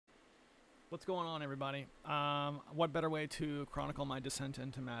What's going on, everybody? What better way to chronicle my descent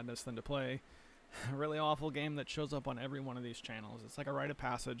into madness than to play a really awful game that shows up on every one of these channels? It's like a rite of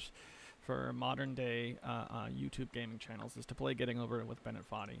passage for modern day YouTube gaming channels is to play Getting Over It with Bennett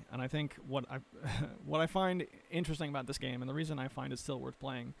Foddy. And I think what I what I find interesting about this game, and the reason I find it still worth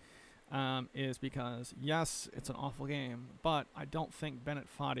playing, is because yes, it's an awful game, but I don't think Bennett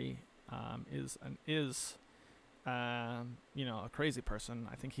Foddy is you know, a crazy person.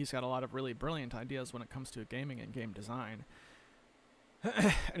 I think he's got a lot of really brilliant ideas when it comes to gaming and game design.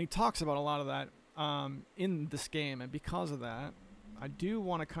 And he talks about a lot of that in this game, and because of that, I do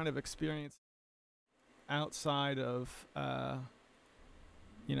want to kind of experience outside of,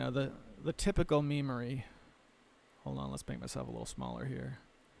 you know, the typical memery. Hold on, let's make myself a little smaller here.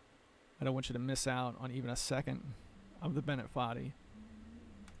 I don't want you to miss out on even a second of the Bennett Foddy.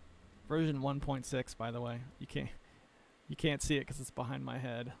 Version 1.6, by the way. You can't see it because it's behind my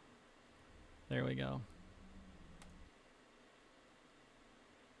head. There we go.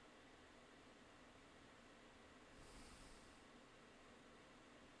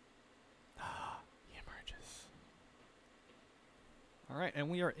 He emerges. All right, and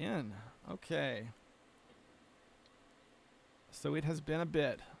we are in. Okay. So it has been a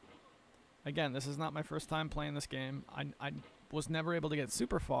bit. Again, this is not my first time playing this game. I was never able to get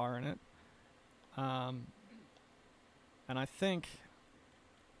super far in it. And I think,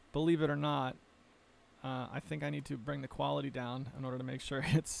 believe it or not, I think I need to bring the quality down in order to make sure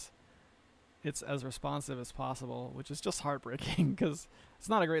it's as responsive as possible, which is just heartbreaking because it's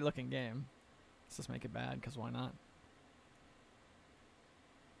not a great looking game. Let's just make it bad, because why not?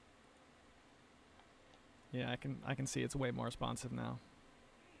 Yeah, I can see it's way more responsive now.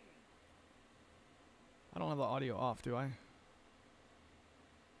 I don't have the audio off, do I?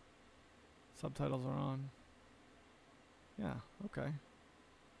 Subtitles are on. Yeah, okay.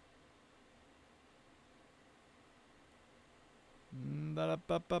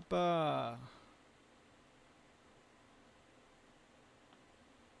 Da-da-ba-ba-ba.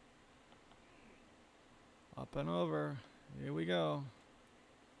 Up and over. Here we go.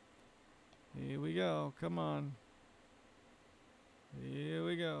 Here we go. Come on. Here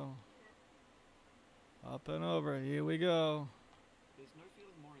we go. Up and over. Here we go. There's no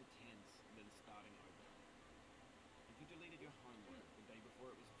feeling more intense than starting over. If you deleted your homework the day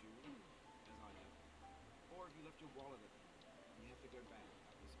before it was due, as I have, or if you left your wallet at home, you have to go back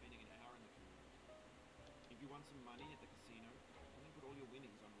after spending an hour in the community. If you won some money at the casino, and then put all your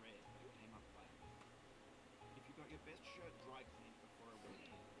winnings on red, but it came up black. If you got your best shirt dry cleaned before a wedding,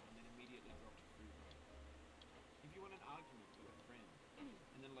 and then immediately dropped a food rate. If you won an argument with a friend,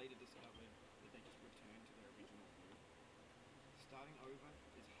 and then later discovered that they just returned to their original view. Starting over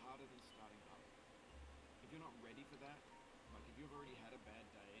is harder than starting up. If you're not ready for that, like if you've already had a bad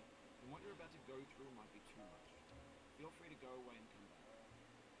day, then what you're about to go through might be too much. Feel free to go away and come back.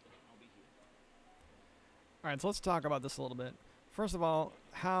 I'll be here. Alright, so let's talk about this a little bit. First of all,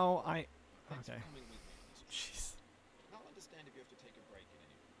 how I... Thanks Okay. for coming with me on this trip. Jeez. I'll understand if you have to take a break at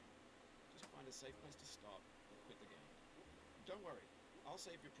any point. Just find a safe place to stop or quit the game. Don't worry, I'll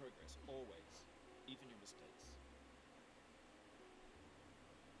save your progress, always, even your mistakes.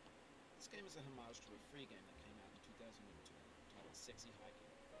 This game is a homage to a free game that came out in 2002, titled Sexy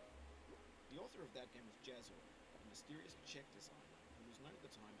Hiking. The author of that game was Jazzo, a mysterious Czech designer who was known at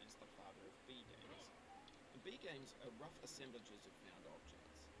the time as the father of B games. And B games are rough assemblages of found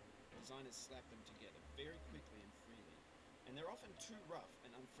objects. Designers slap them together very quickly and freely, and they're often too rough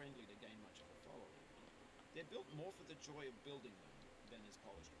and unfriendly to gain much of a following. They're built more for the joy of building them than as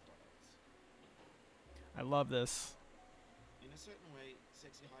polished products. I love this. In a certain way,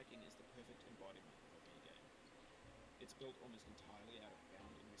 Sexy Hiking is the perfect embodiment of a B game. It's built almost entirely out of found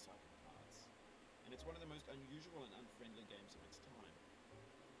and recycled parts, and it's one of the most unusual and unfriendly games of its time.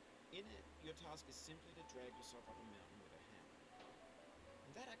 In it, your task is simply to drag yourself up a mountain with a hammer.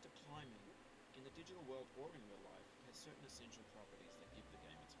 And that act of climbing, in the digital world or in real life, has certain essential properties that give the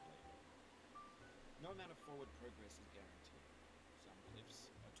game its flavor. No amount of forward progress is guaranteed. Some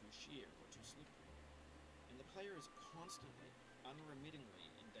cliffs are too sheer or too slippery, and the player is constantly, unremittingly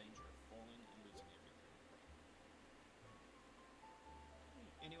in danger of falling and losing everything.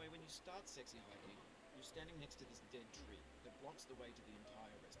 Anyway, when you start Sexy Hiking, you're standing next to this dead tree that blocks the way to the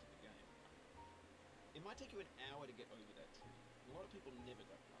entire rest of the game. It might take you an hour to get over that tree. A lot of people never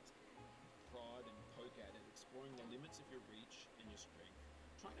go past it. Prod and poke at it, exploring the limits of your reach and your strength,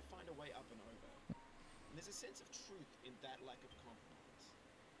 trying to find a way up and over. And there's a sense of truth in that lack of compromise.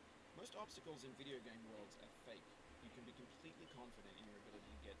 Most obstacles in video game worlds are fake. You can be completely confident in your ability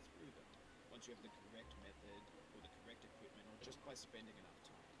to get through them once you have the correct method or the correct equipment or just by spending enough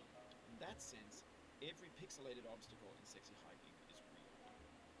time. And that that sense, every pixelated obstacle in Sexy Hiking is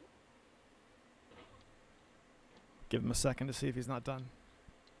real. Give him a second to see if he's not done.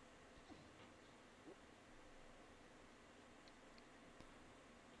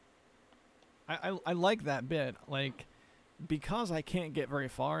 I like that bit, like, because I can't get very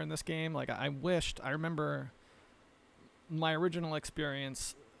far in this game. Like, I remember my original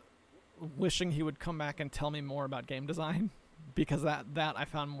experience wishing he would come back and tell me more about game design, because that I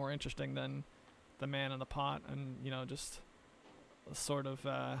found more interesting than the man in the pot, and, you know, just sort of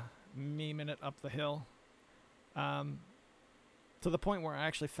memeing it up the hill. To the point where I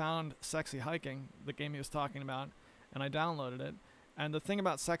actually found Sexy Hiking, the game he was talking about, and I downloaded it. And the thing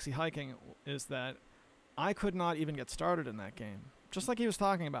about Sexy Hiking is that I could not even get started in that game. Just like he was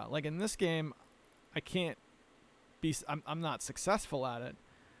talking about. Like, in this game, I can't be... I'm not successful at it.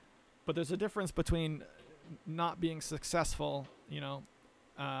 But there's a difference between not being successful, you know,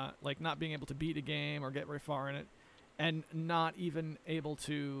 like not being able to beat a game or get very far in it, and not even able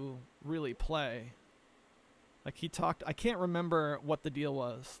to really play. Like, he talked... I can't remember what the deal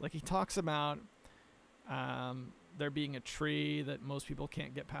was. Like, he talks about... there being a tree that most people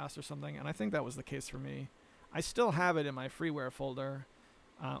can't get past or something, and I think that was the case for me. I still have it in my freeware folder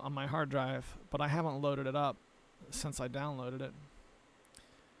on my hard drive, but I haven't loaded it up since I downloaded it.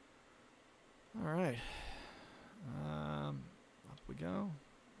 Alright. Up we go.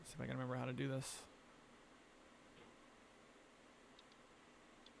 Let's see if I can remember how to do this.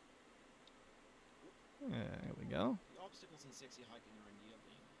 There we go. The obstacles in Sexy Hiking are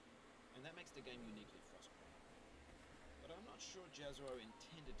unyielding, and that makes the game uniquely frustrating. But I'm not sure Jazro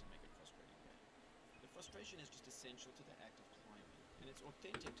intended to make a frustrating game. The frustration is just essential to the act of climbing, and it's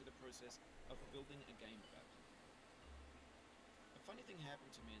authentic to the process of building a game about it. A funny thing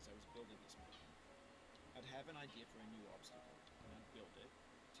happened to me as I was building this mountain. I'd have an idea for a new obstacle, and I'd build it,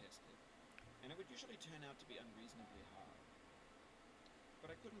 test it, and it would usually turn out to be unreasonably hard.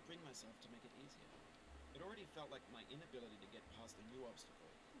 But I couldn't bring myself to make it easier. It already felt like my inability to get past a new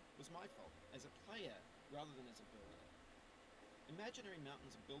obstacle was my fault, as a player rather than as a builder. Imaginary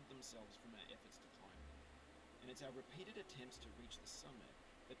mountains build themselves from our efforts to climb them, and it's our repeated attempts to reach the summit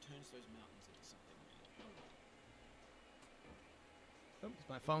that turns those mountains into something real. Oh, is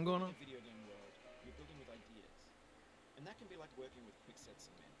my phone going on? In a video game world, you're building with ideas, and that can be like working with quickset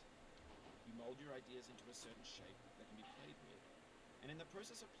cement. You mold your ideas into a certain shape that can be played with, and in the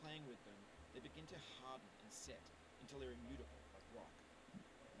process of playing with them, they begin to harden and set until they're immutable, like rock.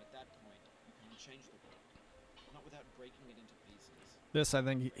 And at that point, you can't change the world, not without breaking it into pieces. This,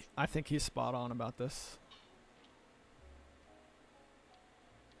 I think he's spot on about this.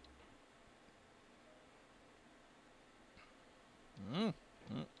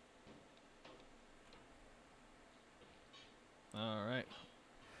 All right.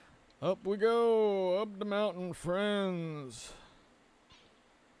 Up we go, up the mountain, friends.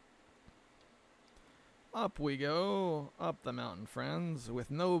 Up we go, up the mountain, friends,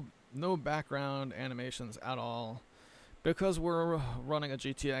 with no background animations at all, because we're running a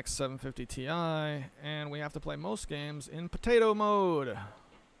GTX 750 Ti, and we have to play most games in potato mode.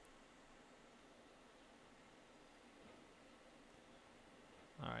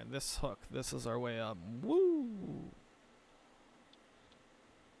 Alright, this hook, this is our way up. Woo!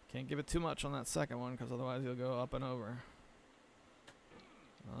 Can't give it too much on that second one, because otherwise you'll go up and over.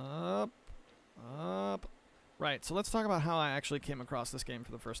 Up. Up. Right, so let's talk about how I actually came across this game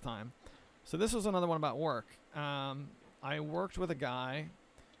for the first time. So this was another one about work. I worked with a guy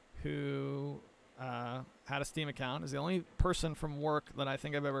who had a Steam account. Is the only person from work that I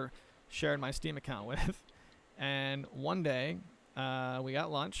think I've ever shared my Steam account with. And one day, we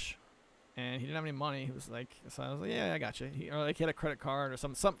got lunch, and he didn't have any money. He was like, so I was like, yeah, I got you. He had a credit card or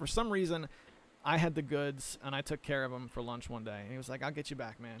something. For some reason, I had the goods, and I took care of him for lunch one day. And he was like, I'll get you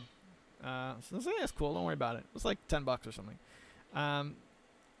back, man. So I was like, yeah, it's cool. Don't worry about it. It was like $10 or something.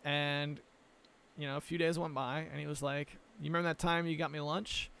 And, you know, a few days went by, and he was like, you remember that time you got me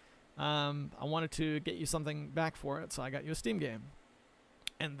lunch? I wanted to get you something back for it, so I got you a Steam game.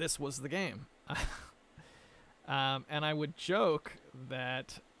 And this was the game. And I would joke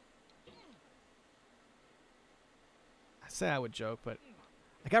that... I would joke, but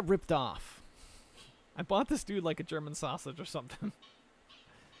I got ripped off. I bought this dude like a German sausage or something.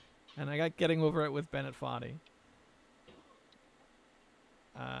 And I got getting over it with Bennett Foddy.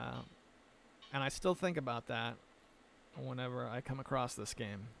 And I still think about that whenever I come across this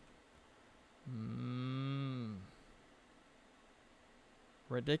game.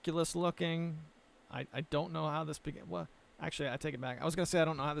 Ridiculous looking. I don't know how this became... Well, actually, I take it back. I was going to say I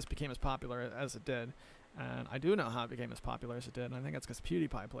don't know how this became as popular as it did. And I do know how it became as popular as it did. And I think that's because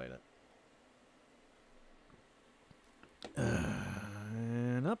PewDiePie played it.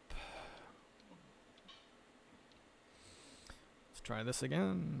 And up. Let's try this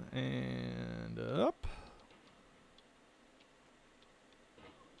again. And up.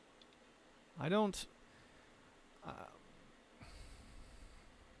 I don't...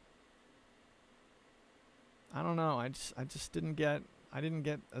 I don't know. I just didn't get... I didn't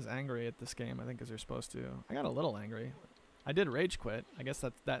get as angry at this game, I think, as you're supposed to. I got a little angry. I did rage quit. I guess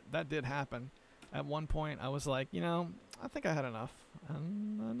that did happen. At one point, I was like, you know, I think I had enough.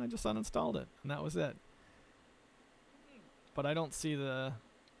 And then I just uninstalled it. And that was it. But I don't see the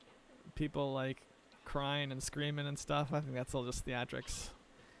people, like, crying and screaming and stuff. I think that's all just theatrics.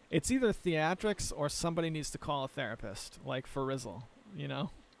 It's either theatrics or somebody needs to call a therapist. Like, for Rizzle, you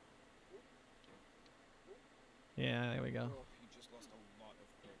know? Yeah, there we go. You just lost a lot of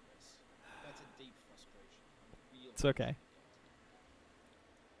progress. That's a deep frustration. It's okay.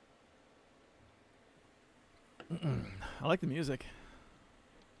 I like the music.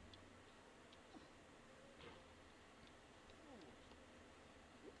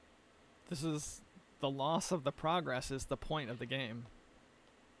 This is... the loss of the progress is the point of the game.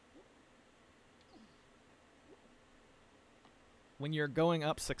 When you're going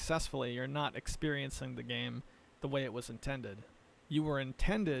up successfully, you're not experiencing the game the way it was intended. You were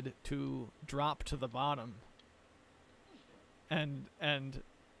intended to drop to the bottom and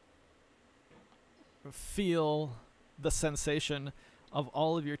feel the sensation of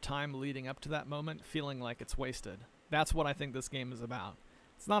all of your time leading up to that moment feeling like it's wasted. That's what I think this game is about.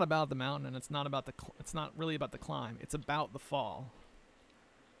 It's not about the mountain, and it's not about the it's not really about the climb. It's about the fall.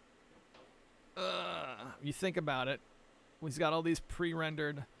 You think about it. He's got all these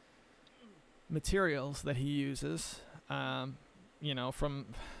pre-rendered materials that he uses, you know, from,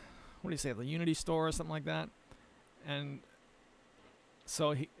 what do you say, the Unity store or something like that. And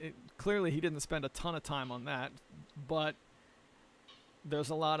so clearly he didn't spend a ton of time on that, but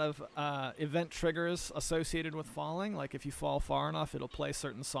there's a lot of event triggers associated with falling. Like if you fall far enough, it'll play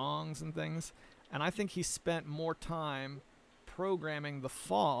certain songs and things. And I think he spent more time programming the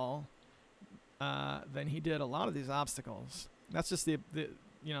fall than he did a lot of these obstacles. That's just the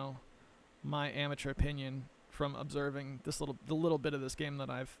you know, my amateur opinion from observing the little bit of this game that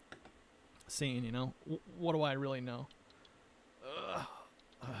I've seen. You know, what do I really know?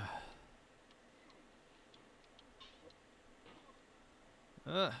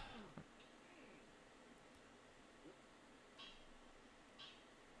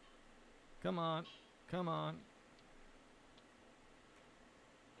 Come on, come on.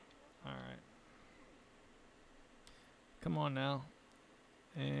 All right. Come on now.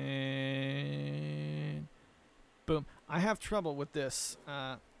 And boom. I have trouble with this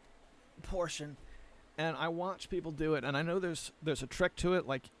portion, and I watch people do it, and I know there's a trick to it.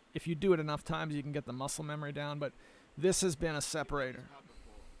 Like if you do it enough times, you can get the muscle memory down. But this has been a separator.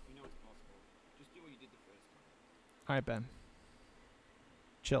 We know it's possible. Just do what you did the first time. All right, Ben.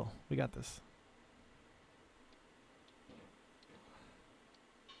 Chill. We got this.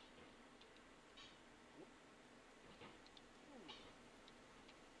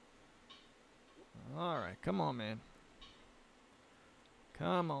 All right, come on, man.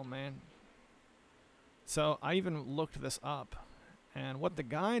 Come on, man. So I even looked this up, and what the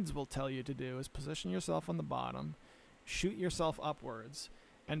guides will tell you to do is position yourself on the bottom, shoot yourself upwards,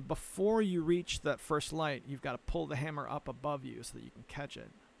 and before you reach that first light, you've got to pull the hammer up above you so that you can catch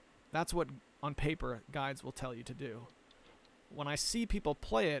it. That's what, on paper, guides will tell you to do. When I see people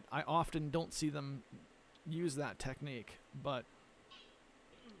play it, I often don't see them use that technique, but...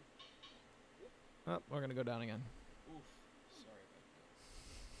 oh, we're going to go down again. Oof. Sorry about that.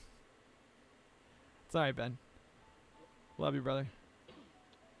 It's alright, Ben. Love you, brother.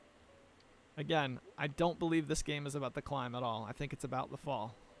 Again, I don't believe this game is about the climb at all. I think it's about the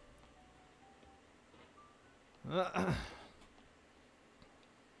fall.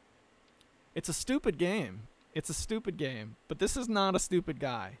 It's a stupid game. It's a stupid game. But this is not a stupid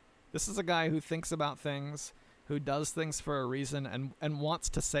guy. This is a guy who thinks about things, who does things for a reason, and wants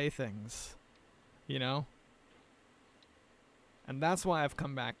to say things. You know? And that's why I've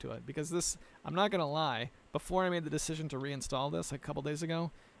come back to it. Because this, I'm not going to lie, before I made the decision to reinstall this a couple days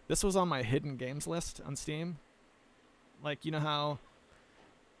ago, this was on my hidden games list on Steam. Like, you know how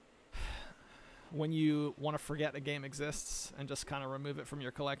when you want to forget a game exists and just kind of remove it from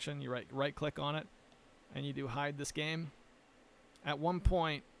your collection, you right click on it and you do hide this game? At one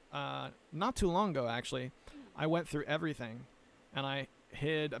point, not too long ago actually, I went through everything and I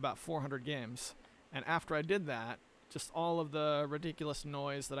hid about 400 games. And after I did that, just all of the ridiculous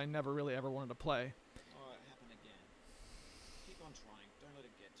noise that I never really ever wanted to play. Oh, it happened again. Keep on trying. Don't let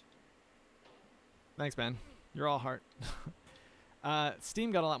it get to you. Thanks, man. You're all heart.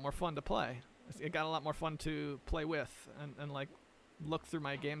 Steam got a lot more fun to play. It got a lot more fun to play with and like look through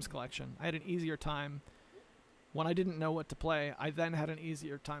my games collection. I had an easier time when I didn't know what to play. I then had an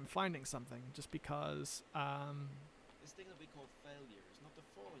easier time finding something just because This thing that we call failure is not the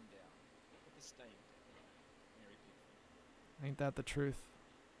falling down, but the staying down. Mary Pickford. ain't that the truth.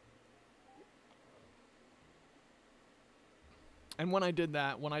 And when I did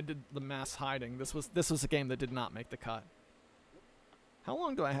that, when I did the mass hiding, this was a game that did not make the cut. How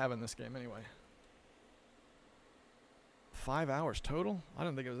long do I have in this game anyway? 5 hours total? I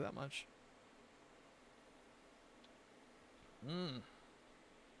didn't think it was that much.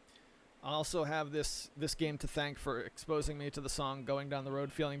 I also have this game to thank for exposing me to the song Going Down the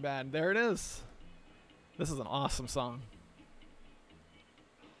Road Feeling Bad. There it is. This is an awesome song.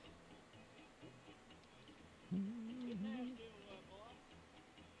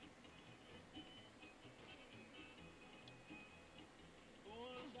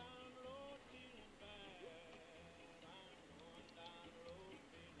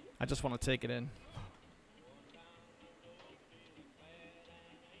 I just want to take it in.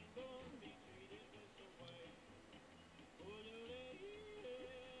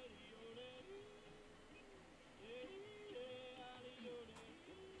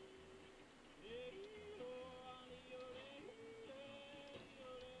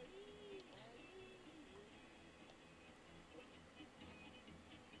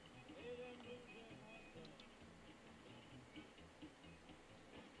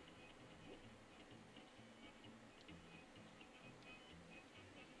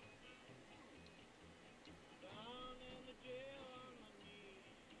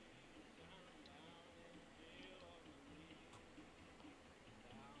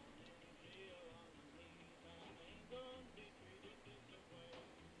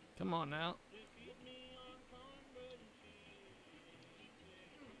 Come on now.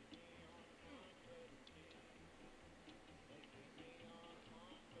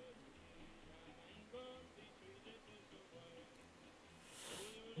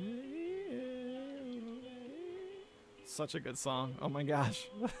 Such a good song. Oh my gosh.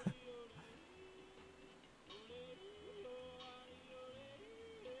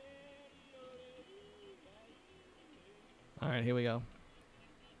 All right, here we go.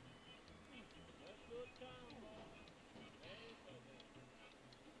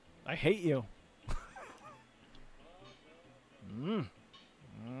 I hate you.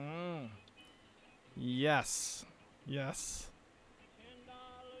 Yes. Yes.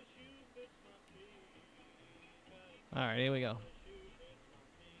 All right, here we go.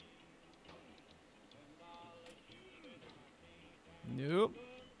 Nope.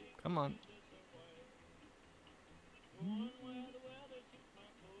 Come on. Knowing where the weather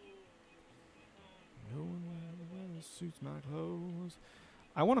suits my clothes.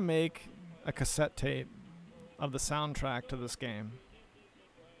 I want to make a cassette tape of the soundtrack to this game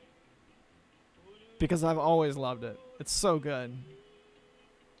because I've always loved it. It's so good.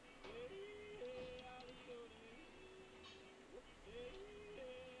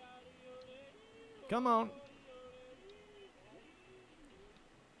 Come on.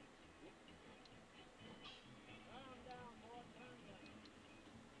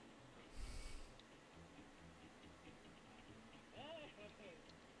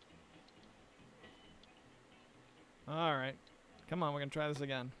 All right. Come on, we're going to try this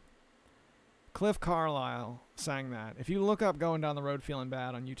again. Cliff Carlisle sang that. If you look up Going Down the Road Feeling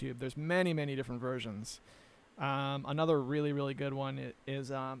Bad on YouTube, there's many, many different versions. Another really, really good one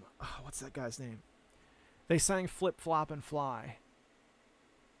is, what's that guy's name? They sang Flip, Flop, and Fly.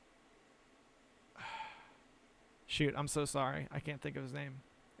 Shoot, I'm so sorry. I can't think of his name.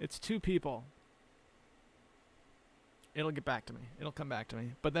 It's two people. It'll get back to me. It'll come back to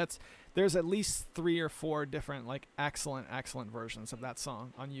me. But there's at least 3 or 4 different, like, excellent versions of that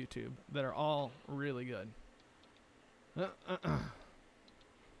song on YouTube that are all really good.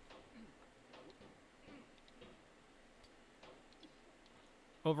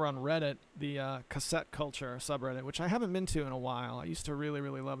 Over on Reddit, the cassette culture subreddit, which I haven't been to in a while. I used to really,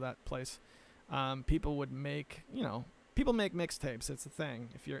 really love that place. People would make, people make mixtapes. It's a thing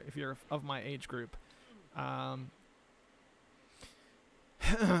if you're of my age group.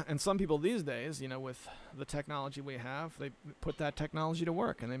 And some people these days, with the technology we have, they put that technology to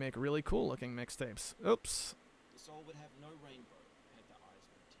work and they make really cool looking mixtapes. Oops. The soul would have no rainbow had the eyes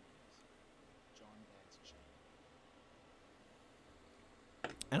no tears. John Dad's chain.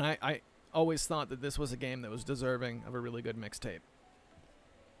 And I always thought that this was a game that was deserving of a really good mixtape.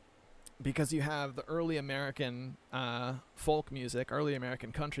 Because you have the early American folk music, early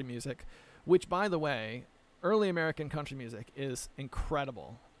American country music, which, by the way, early American country music is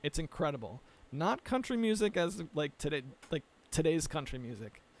incredible. It's incredible. Not country music as like today's country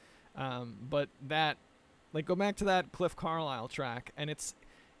music, but that, like, go back to that Cliff Carlisle track, and it's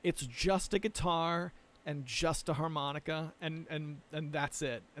just a guitar and just a harmonica, and that's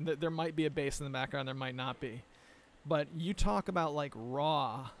it. And there might be a bass in the background, there might not be. But you talk about like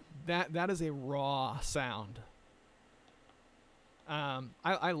raw, that is a raw sound.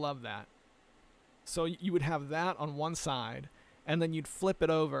 I love that. So you would have that on one side, and then you'd flip it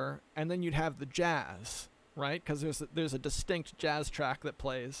over, and then you'd have the jazz, right? Because there's a distinct jazz track that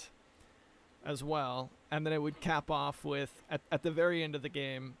plays as well, and then it would cap off with, at the very end of the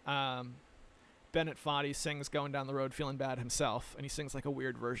game, Bennett Foddy sings "Going Down the Road Feeling Bad" himself, and he sings like a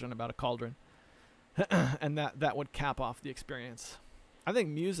weird version about a cauldron, and that would cap off the experience. I think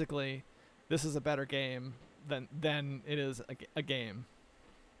musically, this is a better game than it is a game,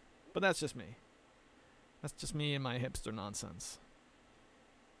 but that's just me. That's just me and my hipster nonsense,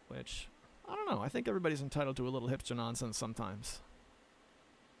 which, I don't know, I think everybody's entitled to a little hipster nonsense sometimes.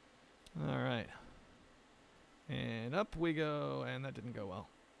 All right. And up we go, and that didn't go well.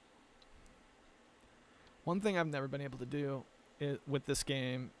 One thing I've never been able to do with this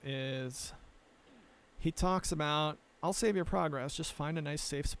game is he talks about, I'll save your progress, just find a nice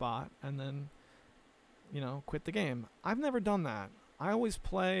safe spot, and then, quit the game. I've never done that. I always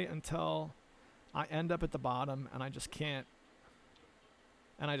play until I end up at the bottom, and I just can't.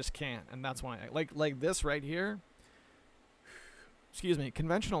 And that's when like this right here. Excuse me.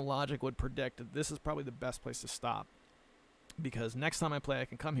 Conventional logic would predict that this is probably the best place to stop, because next time I play, I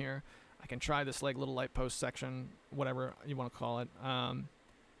can come here, I can try this like little light post section, whatever you want to call it, and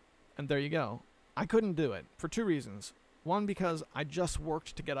there you go. I couldn't do it for two reasons. One, because I just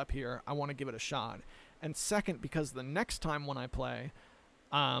worked to get up here. I want to give it a shot. And second, because the next time when I play,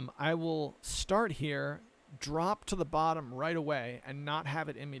 I will start here, drop to the bottom right away, and not have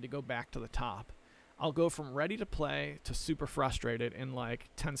it in me to go back to the top. I'll go from ready to play to super frustrated in like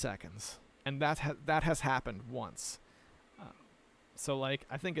 10 seconds. And that has happened once. So like,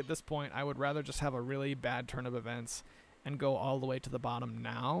 I think at this point, I would rather just have a really bad turn of events and go all the way to the bottom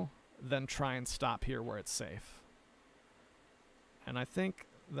now than try and stop here where it's safe. And I think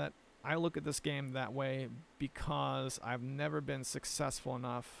that I look at this game that way because I've never been successful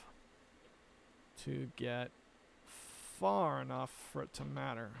enough to get far enough for it to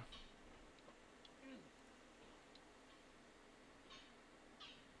matter.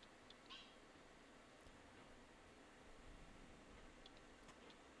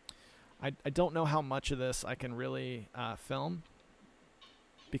 I don't know how much of this I can really film,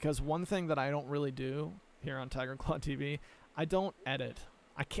 because one thing that I don't really do here on Tiger Claw TV, I don't edit.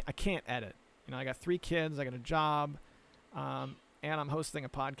 I can't edit. I got 3 kids, I got a job, and I'm hosting a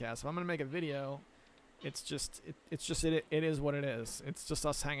podcast. If I'm gonna make a video, it is what it is. It's just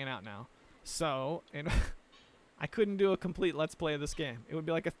us hanging out now. So, I couldn't do a complete Let's Play of this game. It would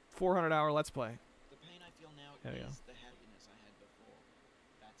be like a 400-hour Let's Play. The pain I feel now There you is go. the happiness I had before.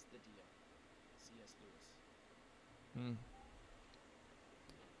 That's the deal. C.S. Lewis.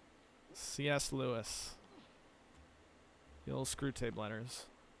 C.S. Lewis. The old screw tape letters.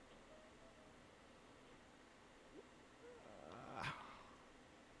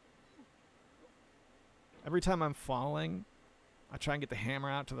 Every time I'm falling, I try and get the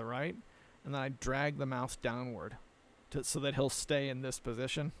hammer out to the right, and then I drag the mouse downward so that he'll stay in this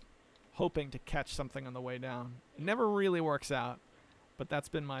position, hoping to catch something on the way down. It never really works out, but that's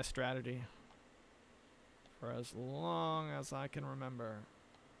been my strategy for as long as I can remember.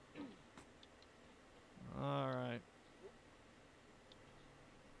 Alright.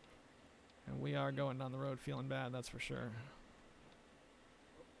 And we are going down the road feeling bad, that's for sure.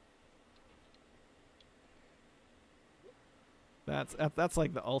 That's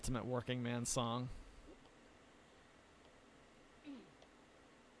like the ultimate working man song.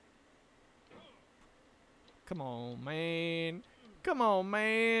 Come on, man. Come on,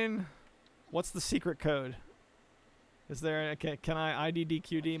 man. What's the secret code? Is there can I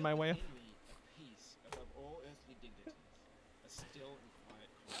IDDQD my way up? Mainly a peace above all earthly dignities, a still and quiet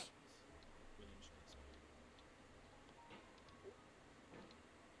conscience. William Shakespeare.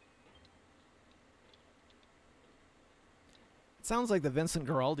 It sounds like the Vincent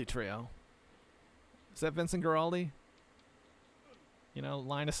Guaraldi trio. Is that Vincent Guaraldi?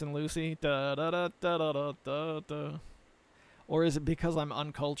 Linus and Lucy. Da da da da da da da da. Or is it because I'm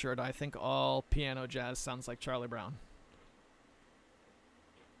uncultured, I think all piano jazz sounds like Charlie Brown?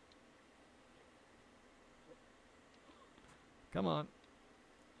 Come on.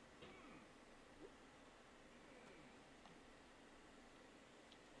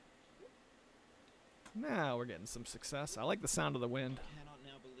 Now we're getting some success. I like the sound of the wind. I cannot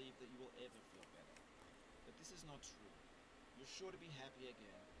now believe that you will ever feel better. But this is not true. You're sure to be happy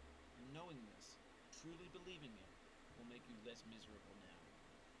again. And knowing this, truly believing it, will make you less miserable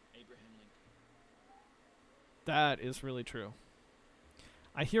now. Abraham Lincoln. That is really true.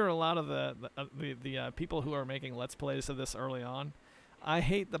 I hear a lot of the people who are making Let's Plays of this early on. I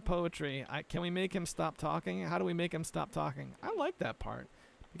hate the poetry. Can we make him stop talking? How do we make him stop talking? I like that part.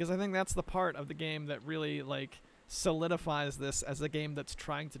 Because I think that's the part of the game that really, like, solidifies this as a game that's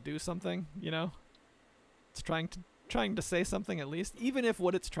trying to do something, you know? It's trying to say something at least. Even if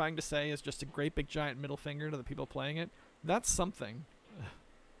what it's trying to say is just a great big giant middle finger to the people playing it, that's something.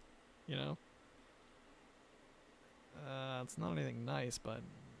 You know? It's not anything nice, but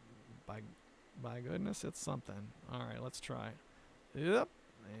by goodness, it's something. Alright, let's try. Yep.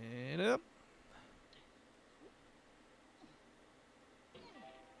 And up.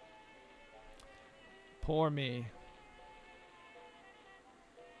 Poor me.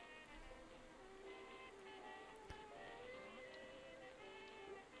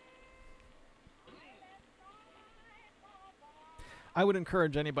 I would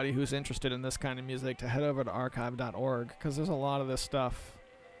encourage anybody who's interested in this kind of music to head over to archive.org, because there's a lot of this stuff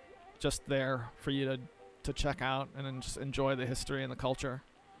just there for you to check out and then just enjoy the history and the culture.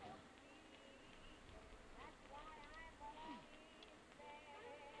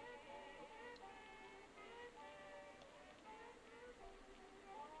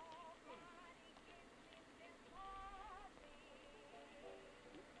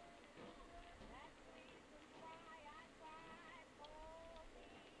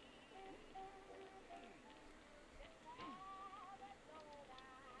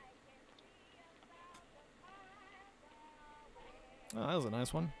 Oh, that was a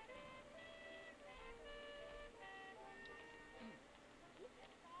nice one.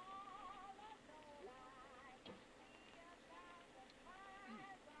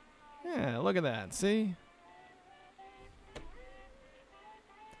 Yeah, look at that. See?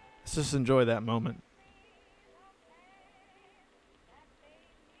 Let's just enjoy that moment.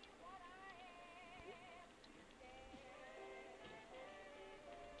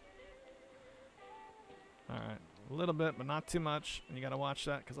 All right. A little bit, but not too much. And you got to watch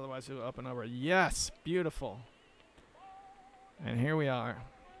that because otherwise you'll up and over. Yes, beautiful. And here we are.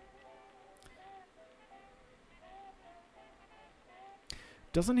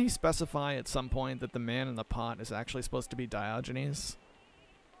 Doesn't he specify at some point that the man in the pot is actually supposed to be Diogenes?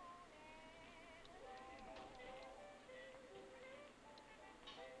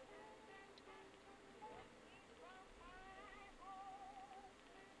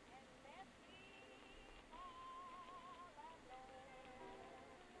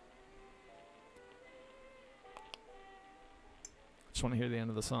 Just want to hear the end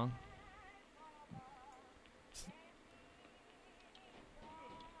of the song.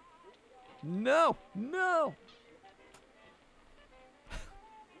 No! No!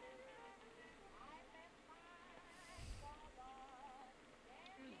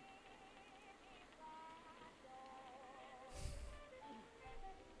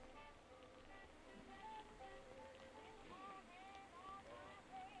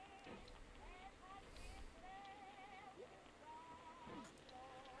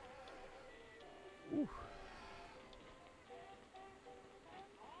 Ooh.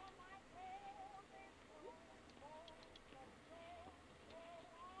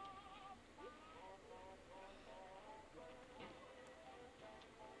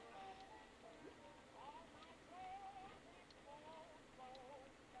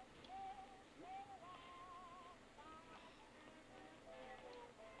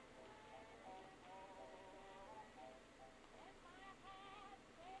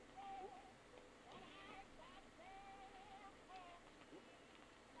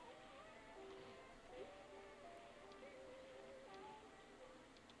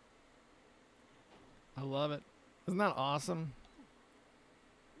 I love it. Isn't that awesome?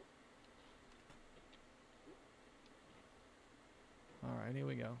 All right, here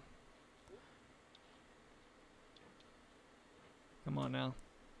we go. Come on now.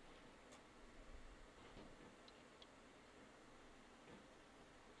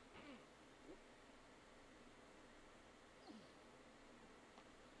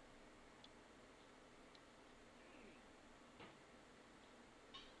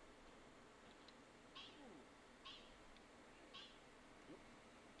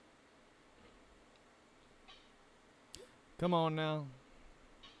 Come on now.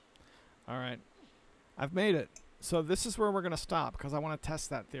 All right. I've made it. So this is where we're going to stop because I want to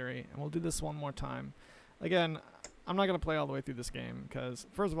test that theory. And we'll do this one more time. Again, I'm not gonna play all the way through this game because,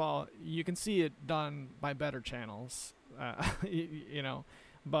 first of all, you can see it done by better channels, you know.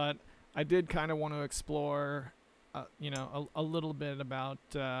 But I did kind of want to explore, you know, a little bit about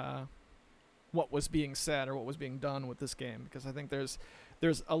what was being said or what was being done with this game, because I think there's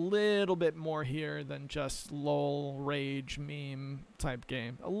a little bit more here than just lol rage meme type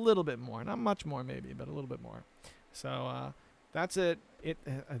game. A little bit more, not much more maybe, but a little bit more. So that's it.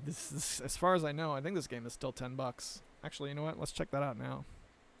 This, as far as I know, I think this game is still $10. Actually, you know what? Let's check that out now.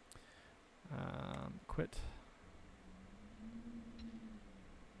 Quit.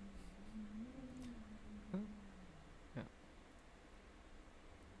 Huh? Yeah.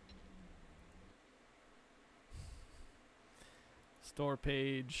 Store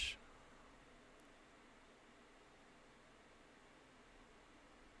page.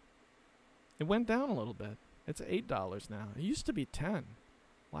 It went down a little bit. It's $8 now. It used to be 10.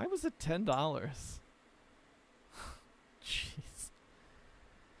 Why was it $10? Jeez.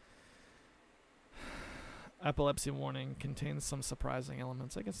 Epilepsy warning contains some surprising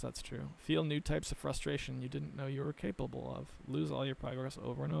elements. I guess that's true. Feel new types of frustration you didn't know you were capable of. Lose all your progress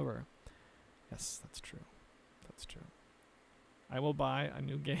over and over. Yes, that's true. That's true. I will buy a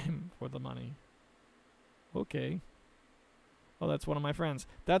new game for the money. Okay. Oh, that's one of my friends.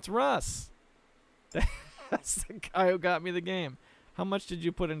 That's Russ! That's the guy who got me the game. How much did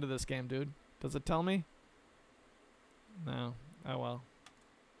you put into this game, dude? Does it tell me? No. Oh, well.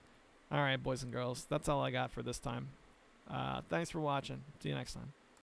 Alright, boys and girls. That's all I got for this time. Thanks for watching. See you next time.